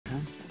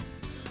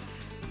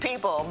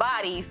people,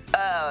 bodies,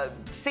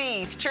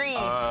 seeds, trees,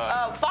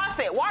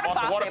 faucet, water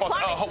faucet,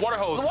 plumbing, water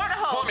hose,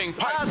 plumbing,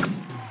 pipes.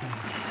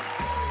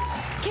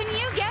 Can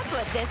you guess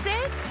what this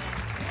is?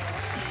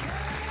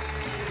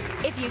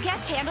 If you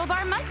guessed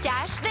handlebar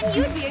mustache, then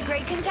you'd be a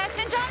great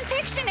contestant on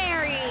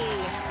Pictionary.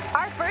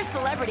 Our first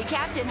celebrity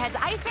captain has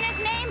ice in his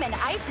name and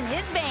ice in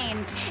his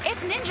veins.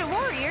 It's Ninja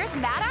Warrior's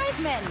Matt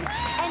Iseman.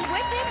 And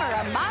with him are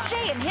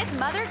Amaje and his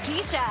mother,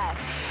 Keisha.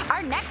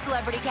 Our next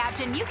celebrity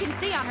captain you can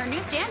see on her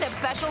new stand-up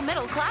special,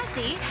 Middle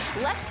Classy.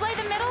 Let's play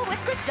the middle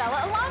with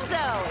Cristela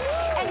Alonzo.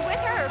 And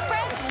with her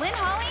friends, Lynn,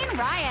 Holly, and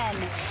Ryan.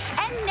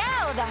 And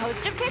now, the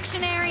host of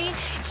Pictionary,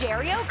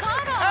 Jerry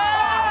O'Connell.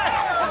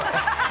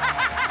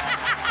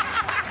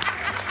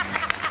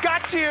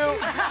 Got you.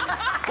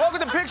 Welcome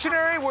to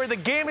Pictionary, where the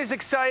game is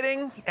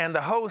exciting and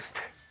the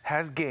host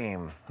has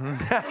game.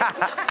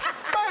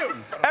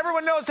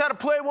 Everyone knows how to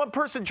play. One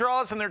person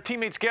draws and their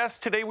teammates guess.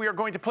 Today we are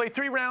going to play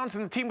 3 rounds,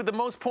 and the team with the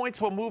most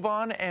points will move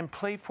on and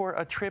play for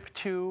a trip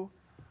to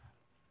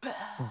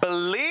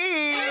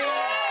Belize.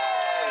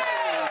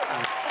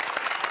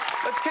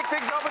 Let's kick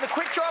things off with a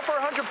quick draw for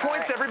 100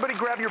 points. Everybody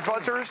grab your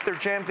buzzers. They're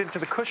jammed into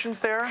the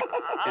cushions there.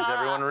 Is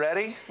everyone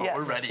ready? Yes.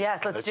 We're ready.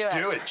 Yes, let's do it. Let's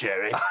do it,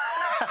 Jerry.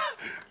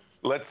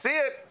 Let's see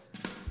it.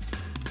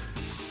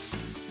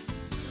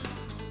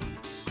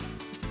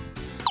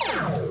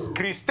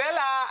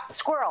 Cristela.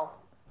 Squirrel.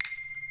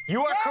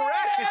 You are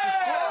correct. It's a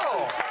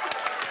squirrel.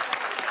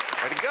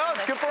 Way to go.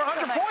 It's good for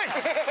 100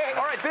 points.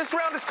 All right, this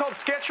round is called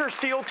Sketch or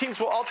Steal.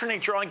 Teams will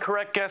alternate drawing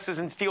correct guesses,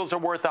 and steals are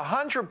worth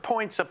 100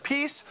 points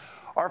apiece.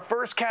 Our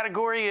first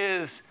category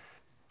is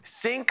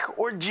sink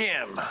or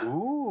gym.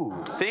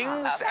 Ooh.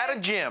 Things at a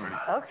gym.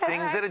 Okay.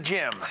 Things at a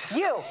gym.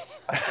 You.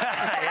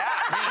 Yeah,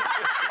 me.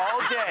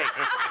 All day.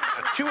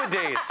 2 a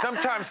days,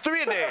 sometimes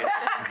 3 a days.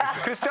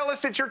 Cristela,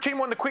 since your team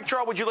won the quick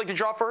draw, would you like to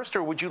draw first,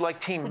 or would you like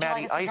Team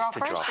Maddie Ice to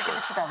draw first?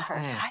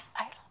 First.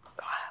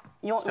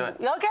 You want, Let's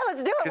okay,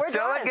 let's do it.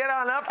 Cristela, get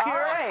on up here. All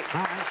right.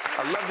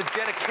 I love the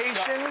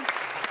dedication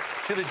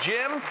to the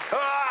gym.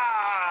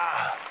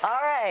 Ah!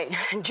 All right,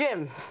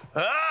 gym.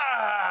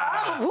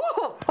 Ah!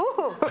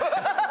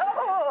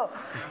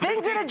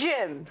 Things in a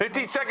gym.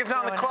 15 seconds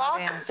on the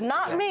clock.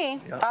 Not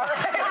me. All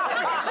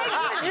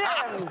right.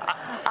 Gym.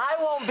 I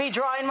won't be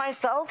drawing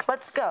myself.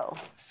 Let's go.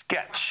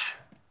 Sketch.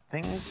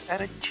 Things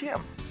at a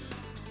gym.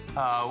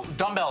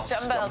 Dumbbells.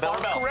 That's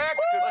correct.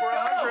 Good for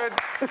 100.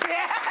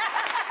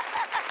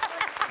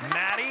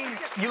 Maddie,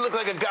 you look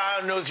like a guy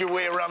who knows your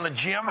way around the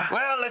gym.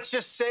 Well, let's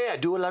just say I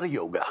do a lot of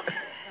yoga.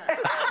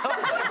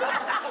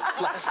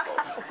 Flexible.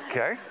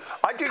 Okay.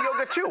 I do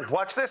yoga too.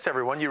 Watch this,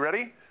 everyone. You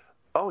ready?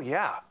 Oh,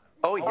 yeah.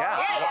 Oh, yeah.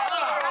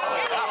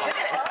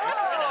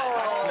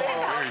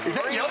 Is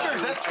that yoga or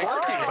is that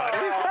twerking, buddy?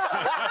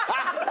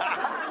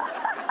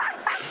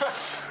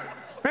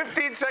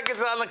 15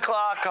 seconds on the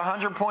clock,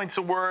 100 points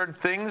a word.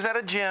 Things at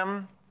a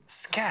gym.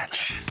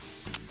 Sketch.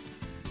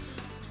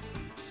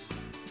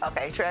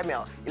 Okay,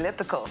 treadmill,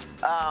 elliptical.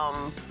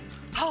 Oh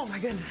my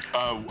goodness.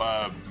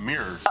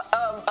 Mirror.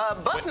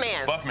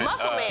 Buffman. Buffman.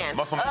 Muscle man.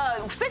 Muscle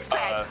man. Six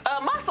pack.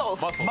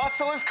 Muscles.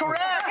 Muscle is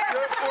correct.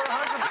 Good for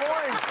 100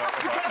 points.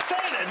 You kept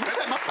saying it. You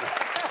said muscle.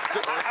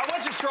 I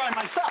was just trying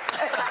myself.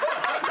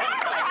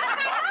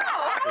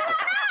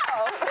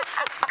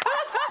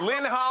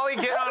 Lynn, Holly,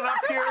 get on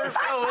up here. Lynn.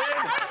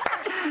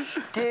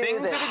 Dude.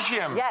 Things at a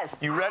gym.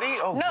 Yes. You ready?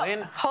 Oh, No,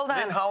 Lynn. hold on.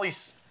 Lynn,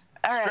 Holly's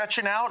right.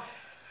 stretching out,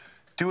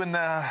 doing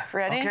the.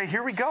 Ready? Okay,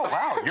 here we go.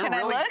 Wow, you're Can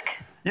really. I look?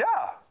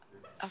 Yeah.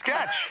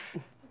 Sketch.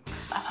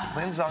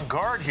 Lynn's on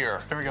guard here.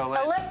 Here we go, Lynn.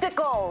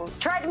 Elliptical.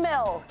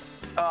 Treadmill.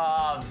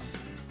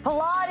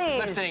 Pilates.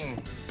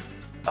 Lifting.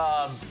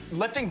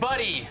 Lifting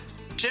buddy.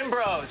 Gym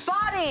bros.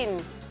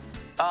 Spotting.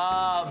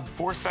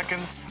 4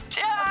 seconds.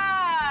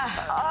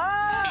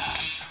 Ah.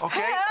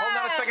 Okay, hold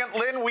on a second.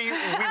 Lynn, we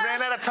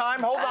ran out of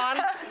time. Hold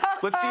on.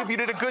 Let's see if you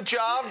did a good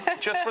job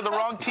just for the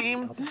wrong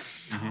team.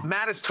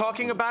 Matt is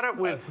talking about it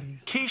with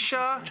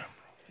Keisha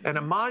and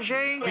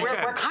Amaje.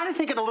 We're kind of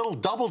thinking a little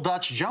double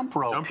Dutch jump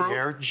rope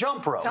here.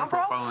 Jump rope. Jump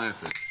rope?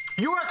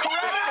 You are correct for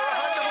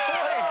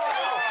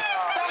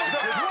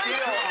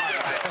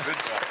 100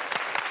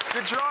 points.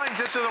 Good drawing,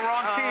 just to the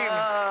wrong team.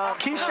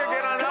 Keisha,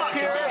 get on up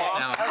here.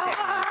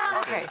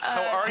 Okay. So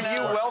are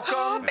you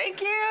welcome? Thank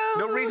you.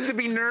 No reason to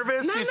be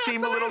nervous. You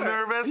seem a little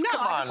nervous. No,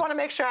 Come on. I just want to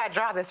make sure I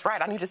draw this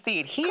right. I need to see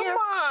it here, Come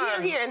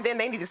on. here, and then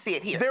they need to see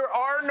it here. There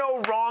are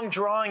no wrong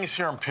drawings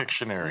here in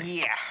Pictionary.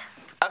 Yeah.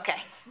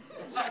 Okay.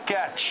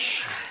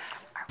 Sketch.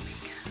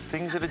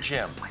 Things at a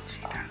gym.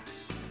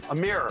 A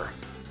mirror.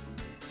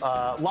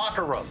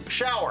 Locker room.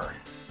 Shower.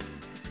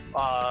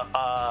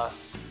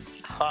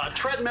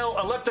 Treadmill,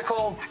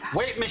 elliptical,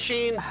 weight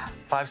machine.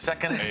 5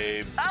 seconds.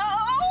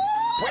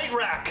 Weight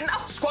rack.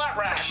 Squat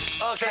rack.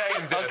 Okay.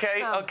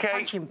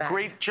 Punching bag.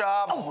 Great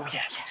job. Oh,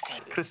 yes.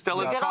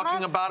 Cristela's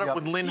talking about it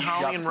with Lynn,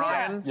 Holly, and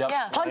Ryan.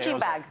 Yeah. Punching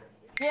bag.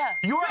 Yeah.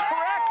 You are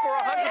correct for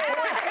 100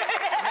 points.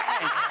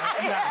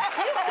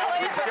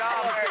 Good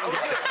job.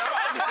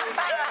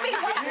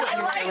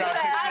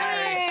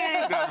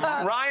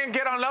 Ryan,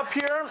 get on up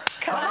here.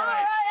 Come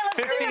on.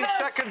 15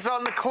 seconds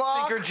on the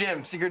clock. Secret gym.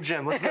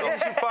 Let's go.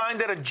 Things you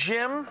find at a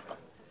gym.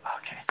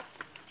 Okay.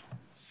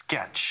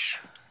 Sketch.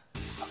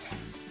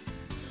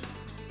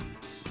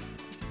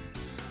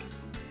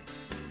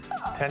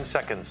 10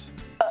 seconds.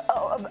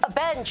 A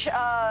bench,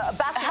 a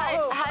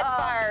basketball hoop. High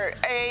bar.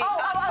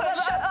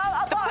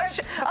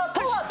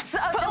 Pull-ups.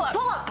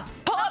 Pull-up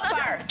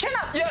bar. Chin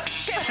up.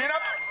 Yes. Chin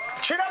up.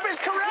 Chin up is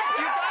correct.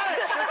 You got it.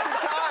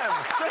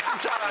 Just in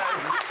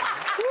time.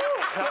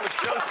 That was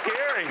so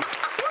scary.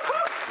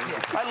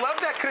 I love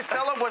that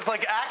Cristela was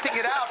like acting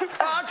it out. Chin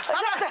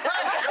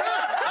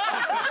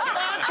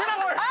up.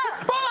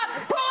 Pull up.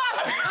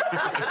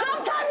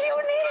 Sometimes you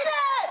need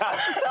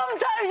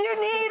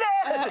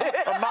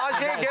it.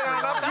 Amaje, get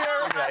on up here.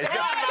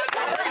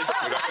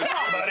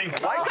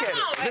 I get it.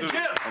 The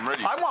gym. I'm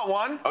ready. I want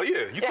one. Oh,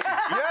 yeah. You too.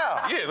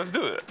 Yeah. Yeah, let's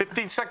do it.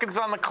 15 seconds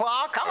on the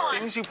clock. Come on.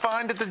 Things you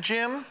find at the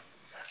gym.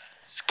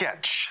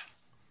 Sketch.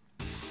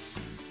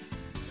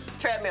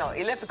 Treadmill,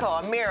 elliptical,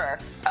 a mirror,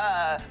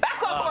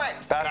 basketball court.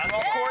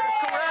 Basketball court is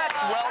correct.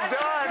 Well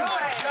done.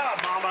 Good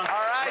job, Mama.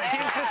 All right,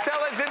 Team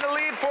Cristela's in the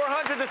lead,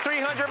 400 to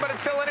 300, but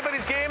it's still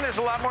anybody's game. There's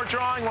a lot more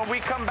drawing when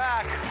we come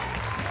back.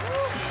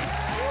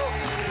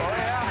 Oh,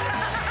 yeah.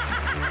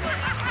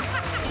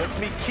 Let's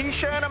meet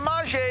Keisha and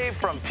Amaje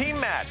from Team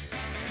Matt.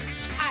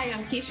 Hi,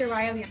 I'm Keisha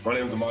Riley. My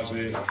name is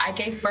Amaje. I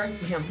gave birth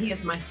to him. He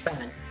is my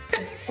son.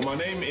 My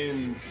name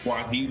in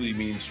Swahili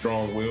means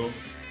strong will,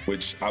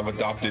 which I've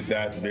adopted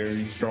that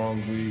very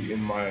strongly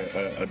in my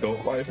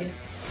adult life.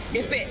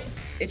 It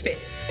fits. It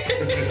fits.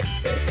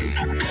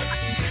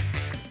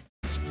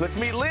 Let's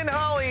meet Lynn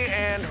Holly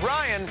and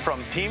Ryan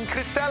from Team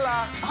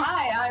Cristela.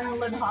 Hi, I'm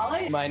Lynn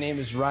Holly. My name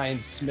is Ryan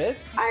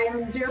Smith.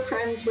 I'm dear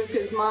friends with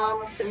his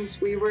mom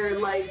since we were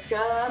like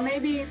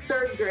maybe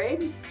third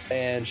grade.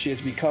 And she has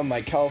become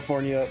my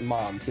California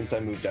mom since I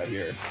moved out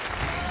here.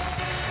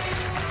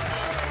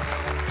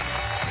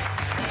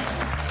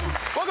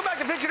 Welcome back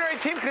to Pictionary.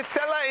 Team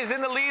Cristela is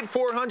in the lead,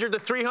 400 to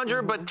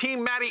 300, but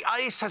Team Matty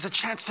Ice has a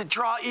chance to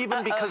draw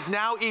even because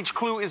now each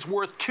clue is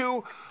worth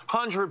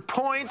 200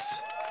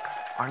 points.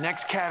 Our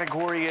next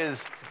category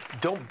is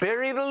Don't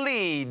Bury the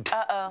Lead.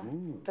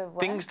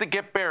 Things that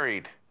get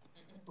buried.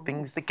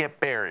 Things that get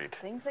buried.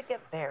 Things that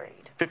get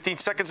buried. 15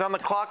 seconds on the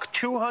clock,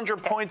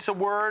 200 points a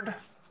word.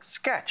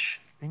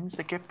 Sketch. Things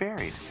that get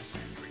buried.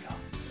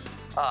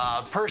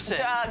 Person.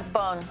 Dog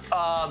bone.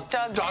 Dog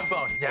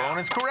bone. Yeah. Bone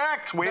is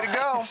correct. Way to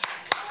go.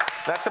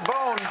 That's a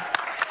bone.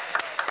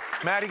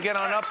 Maddie, get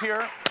on up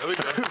here. There we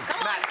go.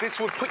 Matt, this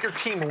would put your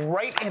team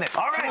right in it.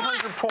 All right.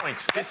 200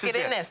 points. This is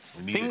get in it. this.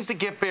 Things that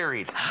get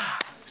buried.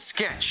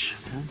 Sketch.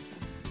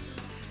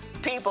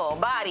 People,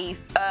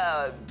 bodies,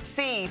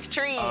 seeds,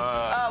 trees,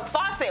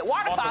 faucet,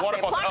 water faucet,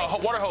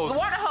 plumbing, water hose,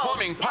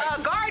 plumbing,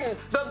 pipes. garden,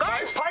 the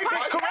garden. Pipe is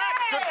correct.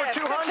 Good for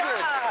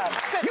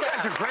 200. You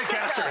guys are great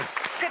guessers.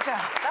 Good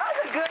job. That was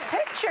a good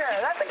picture.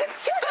 That's a good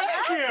sketch.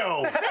 Thank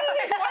you.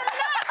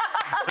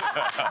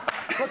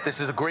 Look, this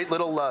is a great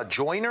little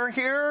joiner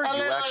here. A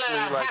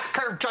little half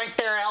curve joint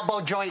there,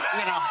 elbow joint,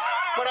 you know,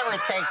 whatever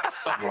it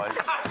takes.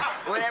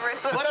 Whatever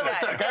it's Whatever it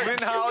took. Hey,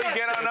 Lynn Holly,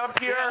 get on up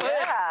here.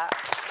 Yeah.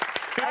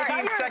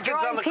 15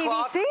 seconds on the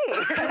clock.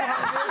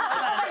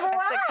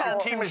 Wow.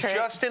 Team is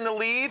just in the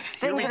lead.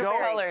 Here we go.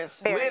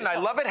 colors. Lynn, I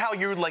love it how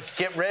you like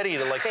get ready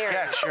to like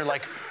sketch. You're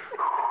like,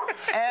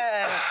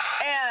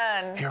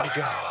 And here we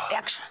go.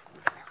 action.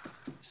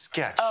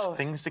 Sketch.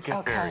 Things that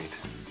get buried.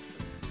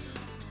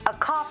 A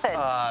coffin.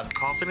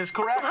 Coffin is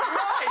correct.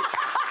 Nice.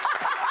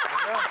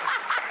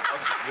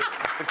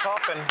 It's a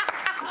coffin.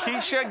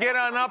 Keisha, get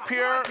on up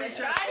here.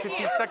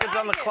 15 seconds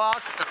on the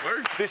clock.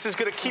 This is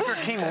going to keep your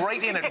team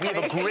right in it. We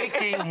have a great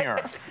game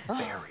here.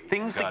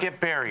 Things that get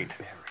buried.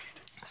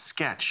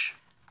 Sketch.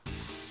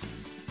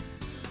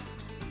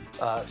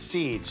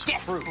 Seeds,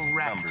 fruit.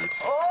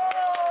 Numbers.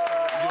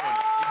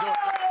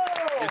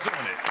 You're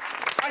doing it.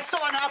 I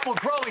saw an apple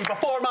growing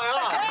before my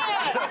eyes.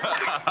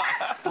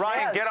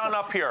 Ryan, get on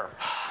up here.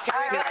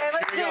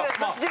 Let's do this.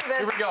 Let's do this.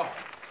 Here we go.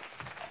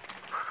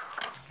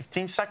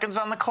 15 seconds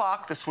on the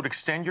clock. This would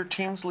extend your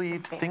team's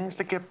lead. Things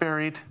that get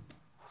buried.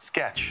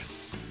 Sketch.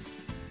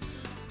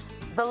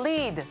 The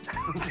lead.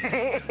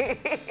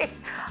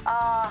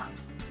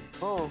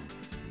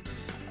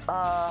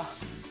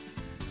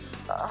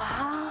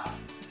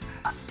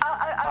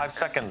 5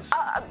 seconds.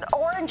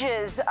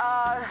 Oranges.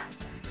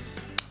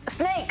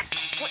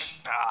 Snakes.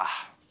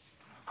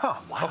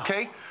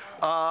 Okay.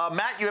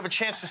 Matt, you have a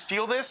chance to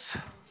steal this.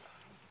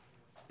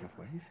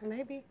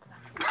 Maybe.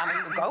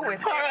 I'm gonna go with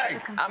it. All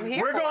right. I'm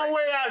here. We're for going it.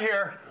 way out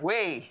here.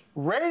 Way.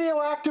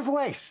 Radioactive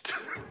waste.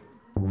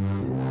 We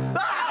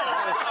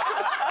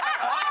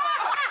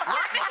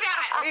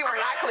were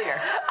not clear.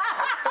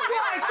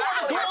 I saw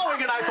the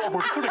glowing and I thought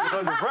we're putting it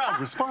underground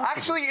responsibly.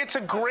 Actually, it's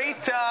a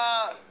great.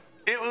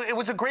 It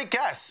was a great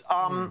guess.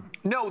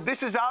 No,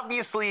 this is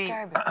obviously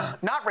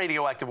not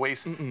radioactive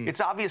waste. It's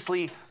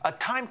obviously a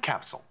time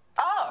capsule.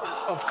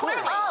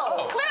 Clearly.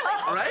 Clearly.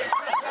 Right?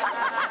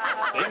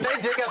 When they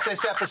dig up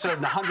this episode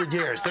in 100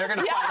 years, they're going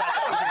to find out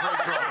that was a great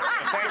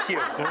draw. Thank you.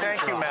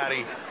 Thank you,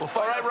 Maddie.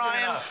 All right,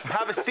 Ryan,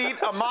 have a seat.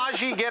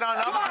 Amaji, get on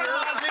up here.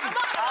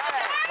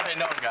 Okay,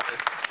 no one got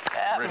this.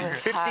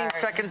 15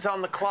 seconds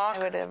on the clock.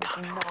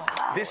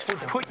 This would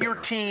put your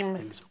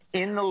team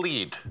in the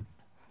lead.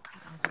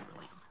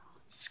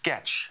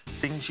 Sketch.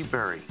 Things you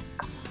bury.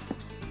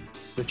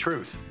 The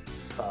truth.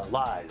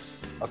 Lies.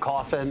 A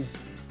coffin.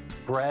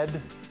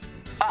 Bread.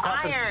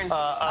 Coffin,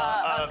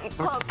 Iron.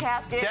 Closed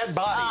casket. Dead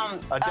body.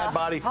 A dead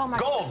body. Oh my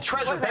Gold. God.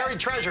 Treasure. Buried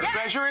treasure. Yes.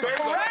 Treasure is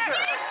correct.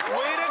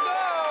 Way to go.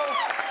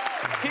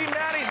 Team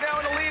Maddie's now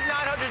in the lead,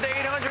 900 to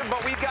 800,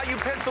 but we've got you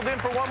penciled in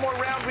for one more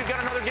round. We've got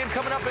another game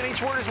coming up, and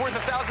each word is worth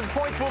 1,000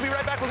 points. We'll be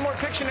right back with more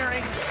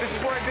Pictionary. This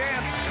is Where I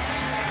Dance.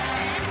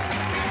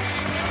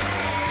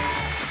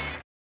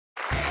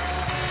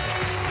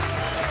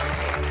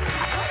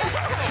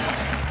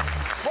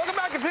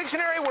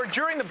 Pictionary, where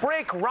during the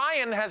break,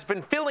 Ryan has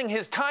been filling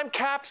his time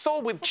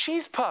capsule with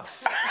cheese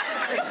puffs. All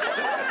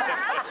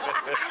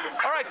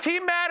right,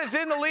 Team Matt is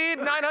in the lead,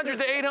 900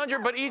 to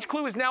 800, but each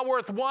clue is now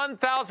worth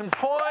 1,000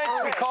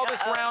 points. We call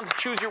this round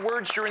Choose Your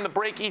Words. During the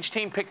break, each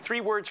team picked 3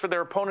 words for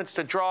their opponents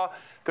to draw.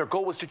 Their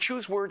goal was to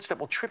choose words that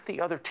will trip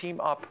the other team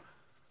up.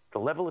 The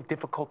level of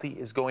difficulty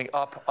is going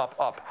up, up,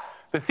 up.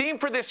 The theme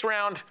for this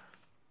round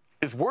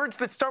is words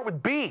that start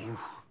with B.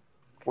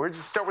 Words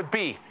that start with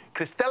B.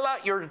 Cristela,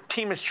 your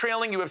team is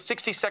trailing. You have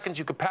 60 seconds.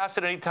 You could pass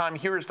at any time.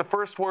 Here is the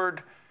first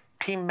word.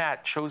 Team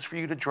Matt chose for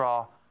you to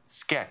draw.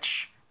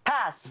 Sketch.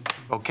 Pass.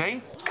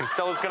 Okay.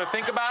 Cristela's going to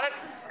think about it.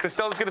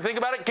 Cristela's going to think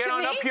about it. Get To on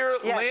me? up here,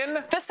 Yes.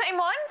 Lynn. The same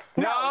one?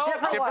 No,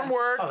 different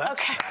word. Oh, that's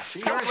Okay.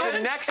 Here's the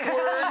next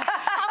word.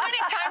 How many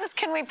times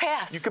can we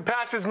pass? You can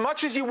pass as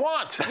much as you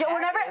want. Yeah,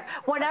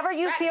 whenever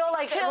you feel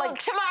like Till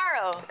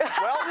tomorrow.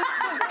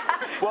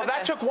 Well,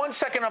 that took 1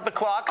 second of the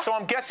clock, so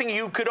I'm guessing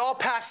you could all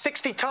pass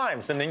 60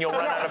 times, and then you'll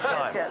run out of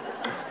time. Yes.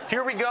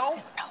 Here we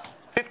go.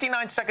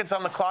 59 seconds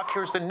on the clock.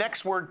 Here's the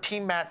next word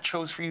Team Matt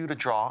chose for you to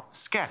draw.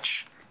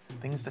 Sketch.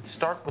 Things that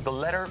start with the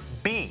letter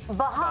B.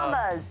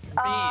 Bahamas.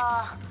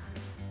 Bees.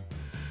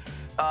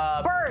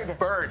 Bird.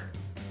 Bird.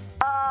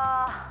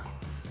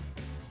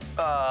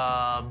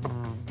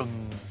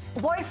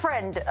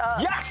 Boyfriend.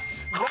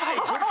 Yes!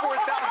 Nice! Good for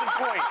 1,000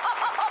 points.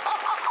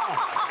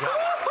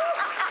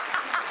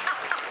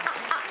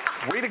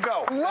 Way to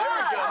go. Love.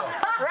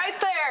 Right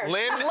there.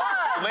 Lynn,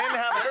 Love. Lynn,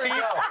 have a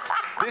seat.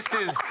 This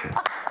is...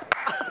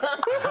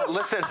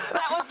 Listen.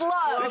 That was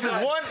love.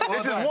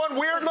 This is one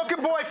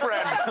weird-looking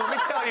boyfriend. Let me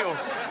tell you.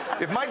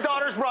 If my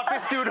daughter's brought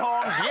this dude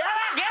home, get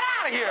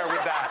out of here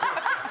with that.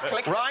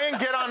 Ryan,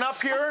 get on up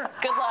here.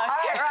 Good luck.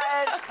 All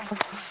right.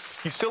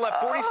 You still have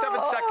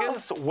 47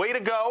 seconds. Way to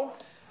go.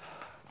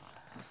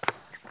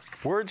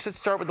 Words that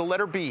start with the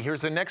letter B.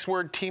 Here's the next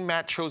word Team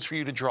Matt chose for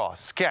you to draw.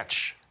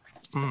 Sketch.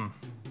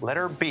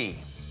 Letter B.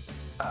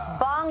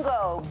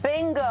 Bongo.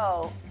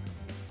 Bingo.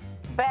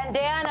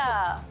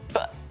 Bandana.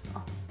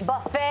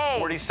 Buffet.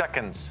 40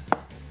 seconds.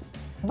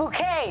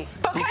 Bouquet.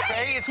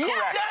 Bouquet is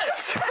correct.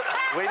 Yes.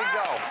 Way to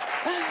go.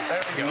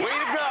 There we go. Way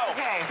to go.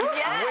 Okay.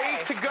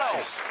 Way to go.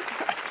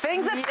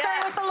 Things that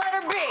start with the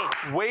letter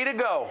B. Way to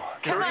go.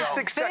 36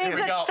 Things seconds.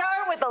 that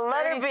start with the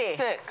letter B.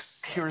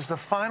 36. Here's the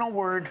final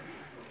word.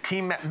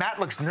 Team Matt. Matt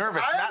looks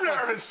nervous. I'm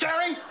nervous,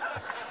 Jerry.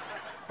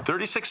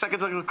 36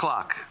 seconds on the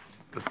clock.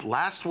 The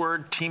last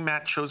word Team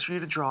Matt chose for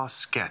you to draw.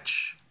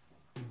 Sketch.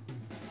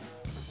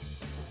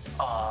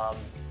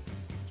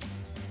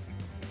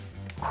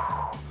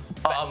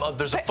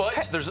 There's a foot.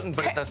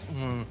 But that's.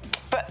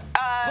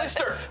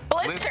 Blister.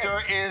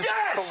 Blister is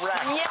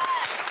correct.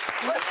 Yes.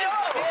 Let's go.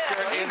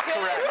 Blister is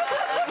correct.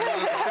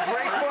 It's a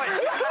great foot.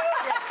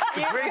 It's a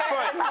great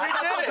foot. I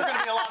thought they were going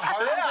to be a lot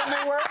harder than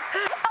they were.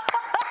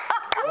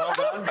 Well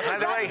done. By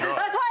the way,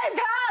 That's why I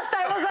passed. I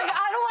was like,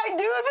 how do I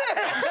do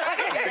this?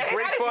 it's a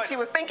great foot. She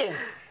was thinking.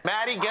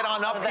 Maddie, get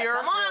on up here.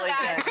 Come on,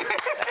 guys.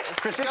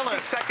 60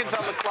 seconds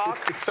on the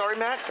clock. Sorry,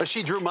 Matt.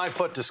 She drew my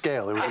foot to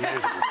scale. It was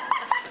amazing.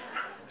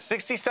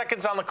 60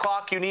 seconds on the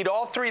clock. You need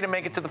all 3 to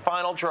make it to the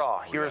final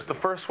draw. Here is the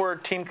first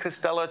word Team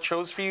Cristela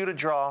chose for you to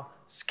draw.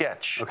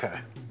 Sketch. Okay.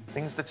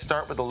 Things that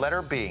start with the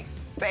letter B.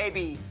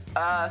 Baby.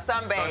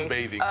 Sunbathe.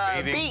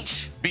 Sunbathing.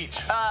 Beach. Beach.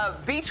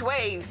 Beach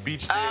waves.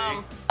 Beach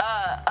day.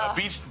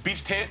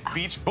 Beach tent.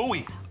 Beach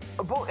buoy.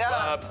 Boat.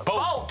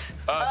 Sailboat.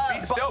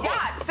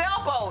 Yacht.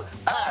 Sailboat.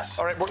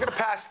 All right, we're going to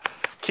pass.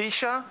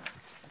 Keisha,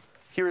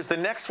 here is the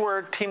next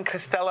word Team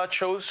Cristela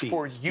chose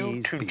for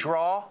you to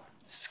draw.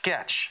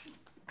 Sketch.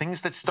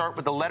 Things that start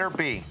with the letter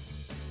B.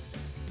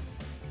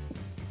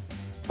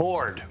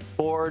 Board.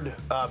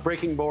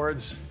 Breaking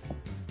boards.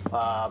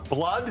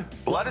 Blood.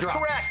 Blood is drops.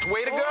 correct.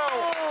 Way to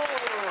go.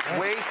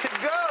 Way to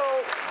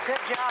go. Good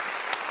job.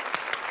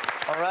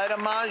 All right,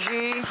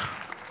 Amaji.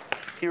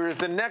 Here is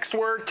the next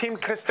word Team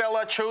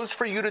Cristela chose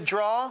for you to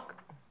draw.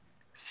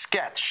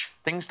 Sketch.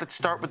 Things that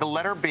start with the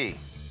letter B.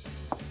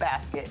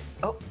 Basket.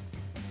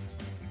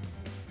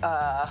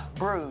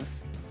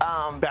 Bruise.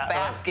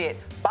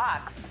 Basket.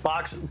 Box.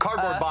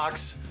 Cardboard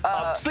box.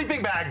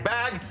 Sleeping bag.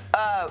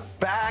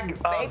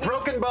 Baby.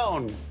 Broken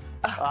bone.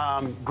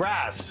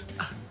 Grass.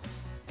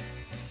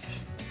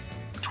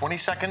 20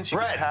 seconds. You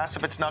can pass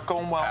if it's not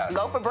going well. Pass.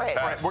 Go for bread.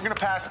 All right, we're going to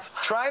pass.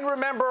 Try and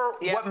remember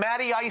what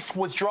Maddie Ice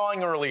was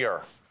drawing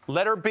earlier.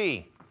 Letter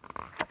B.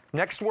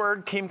 Next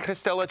word, Team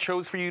Cristela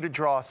chose for you to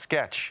draw.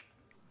 Sketch.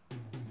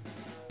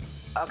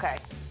 Okay.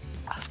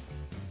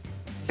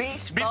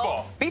 Beach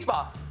ball. Beach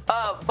ball.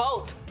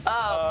 Boat.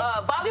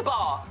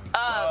 Volleyball.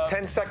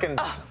 10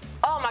 seconds.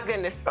 Oh my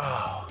goodness.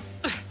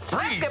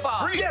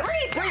 Basketball. Freeze. Yes.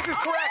 Freeze is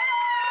correct.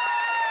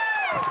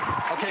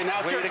 Okay, now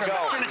it's your turn.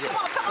 Let's finish this.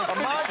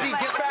 Amaji,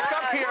 get back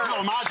up here.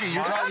 No, Amaji,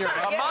 you got yours.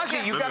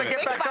 Amaji, you got to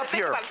get back up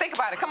here. Think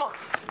about it. Come on.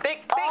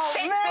 Think. All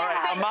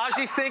right,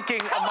 Amaji's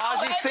thinking.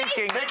 Amaji's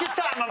thinking. Take your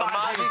time,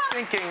 Amaji. Amaji's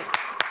thinking.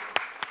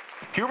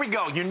 Here we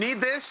go. You need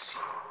this.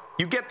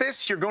 You get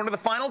this. You're going to the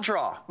final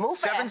draw. Move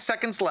fast. 7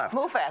 seconds left.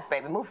 Move fast,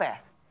 baby. Move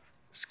fast.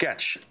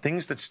 Sketch.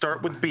 Things that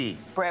start with B.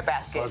 Bread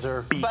basket.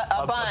 Buzzer. B.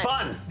 A bun.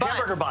 Bun.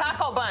 Hamburger bun.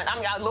 Taco bun.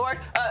 Lord.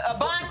 A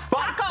bun.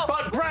 Taco.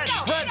 Bun. Bread.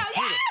 Bread.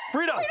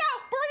 Burrito. Burrito.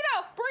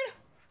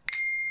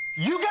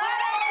 You got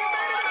it!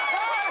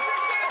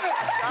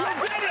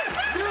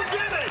 You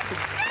did it!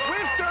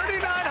 With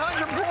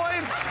 3,900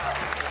 points,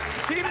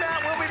 Team Matt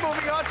will be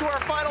moving on to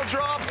our final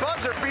draw,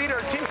 buzzer beater.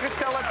 Team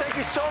Cristela, thank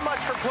you so much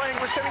for playing.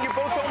 We're sending you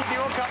both home with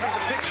your own copies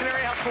of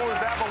Pictionary. How cool is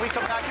that? When we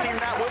come back, Team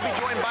Matt will be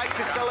joined by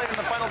Cristela in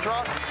the final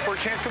draw for a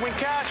chance to win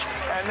cash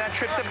and that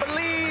trip to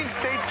Belize.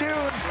 Stay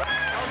tuned.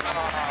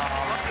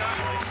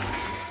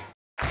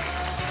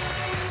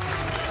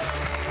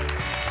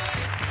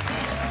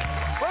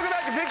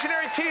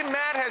 Pictionary. Team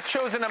Matt has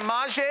chosen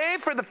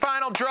Amaje for the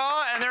final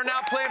draw, and they're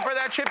now playing for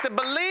that trip to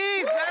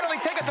Belize. Natalie,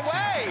 take us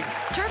away.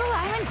 Turtle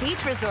Island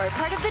Beach Resort,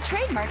 part of the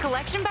trademark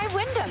collection by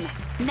Wyndham.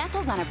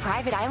 Nestled on a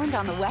private island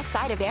on the west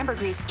side of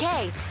Ambergris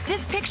Cay,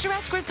 this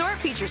picturesque resort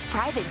features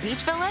private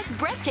beach villas,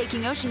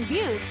 breathtaking ocean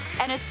views,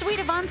 and a suite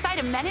of on-site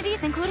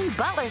amenities including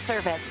butler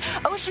service,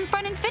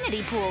 oceanfront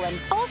infinity pool, and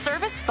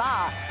full-service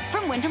spa.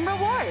 From Wyndham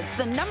Rewards,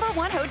 the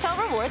 #1 hotel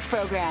rewards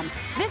program.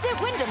 Visit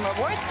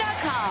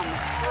WyndhamRewards.com.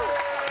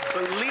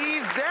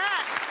 Believe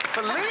that.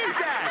 Believe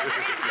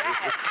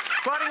that.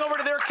 Sliding over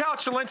to their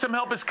couch to lend some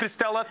help is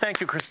Cristela. Thank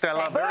you,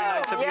 Cristela. Very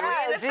nice of you.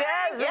 Yes,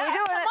 we're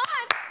doing it.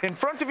 In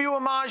front of you,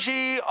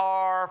 Amaji,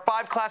 are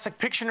 5 classic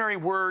Pictionary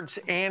words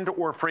and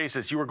or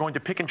phrases. You are going to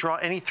pick and draw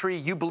any 3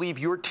 you believe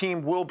your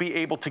team will be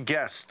able to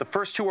guess. The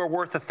first 2 are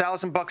worth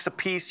 $1,000 a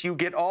piece. You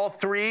get all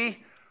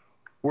 3.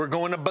 We're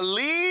going to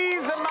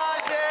Belize,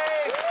 Amaji.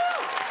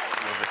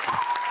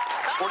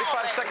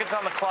 45 seconds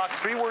on the clock.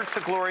 3 words to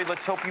glory.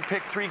 Let's hope you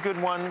pick 3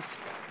 good ones.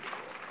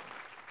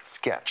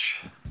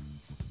 Sketch.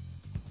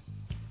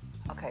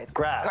 Okay.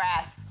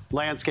 Grass.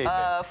 Landscaping.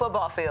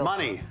 Football field.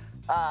 Money.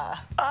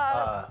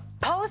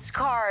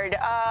 Postcard.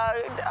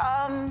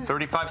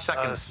 35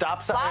 seconds.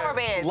 Stop sign. Flower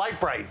beds. Light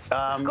bright.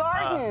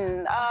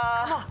 Garden.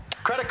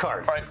 Credit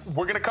card. All right,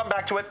 we're going to come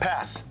back to it.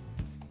 Pass.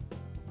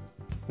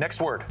 Next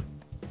word.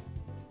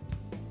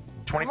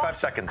 25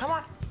 seconds. Come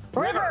on.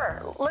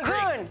 River.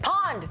 Lagoon.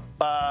 Pond.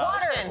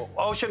 Water.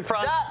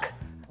 Oceanfront. Duck.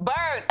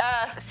 Bird.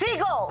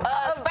 Seagull.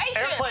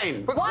 Spaceship.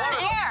 Airplane.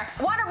 Air.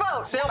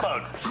 Waterboat.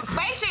 Sailboat.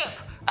 Spaceship.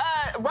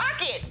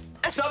 Rocket.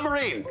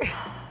 Submarine.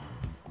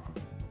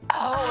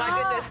 Oh my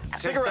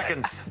goodness. 10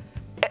 seconds.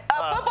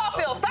 Football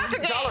field. Soccer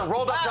game.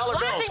 Rolled up dollar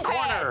bills. Launching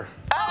pad. Corner.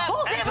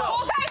 Pool table.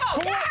 Pool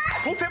table.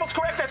 Yes. Pool table's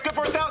correct. That's good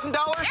for $1,000.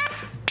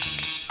 Yes.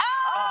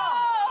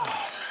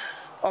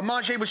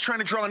 Amaje was trying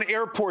to draw an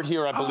airport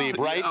here, I believe,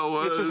 right?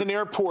 This was an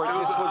airport.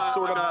 This was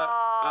sort of.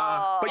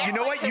 But you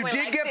know what? You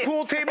did get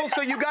pool table,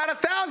 so you got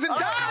 $1,000.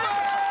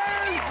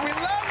 We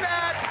love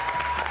that.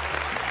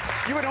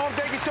 You at home,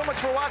 thank you so much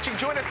for watching.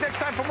 Join us next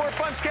time for more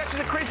fun sketches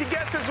and crazy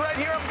guesses right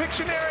here on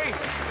Pictionary.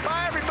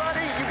 Bye,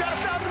 everybody. You got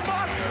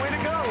 $1,000. Way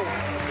to go.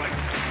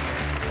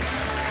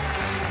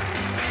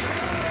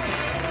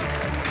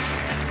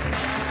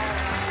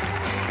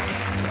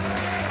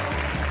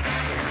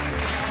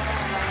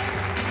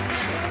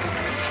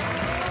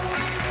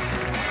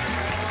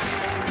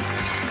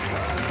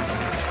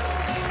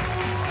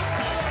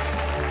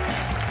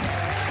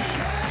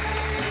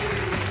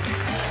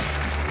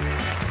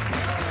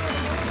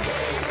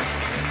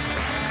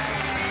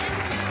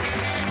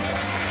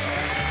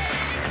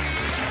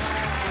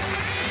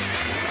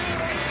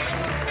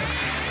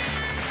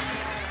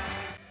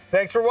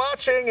 Thanks for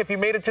watching. If you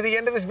made it to the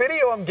end of this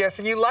video, I'm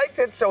guessing you liked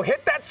it. So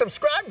hit that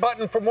subscribe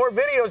button for more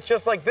videos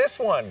just like this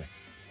one.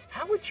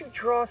 How would you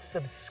draw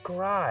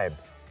subscribe?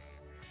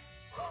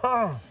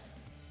 Huh.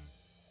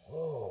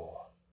 Whoa.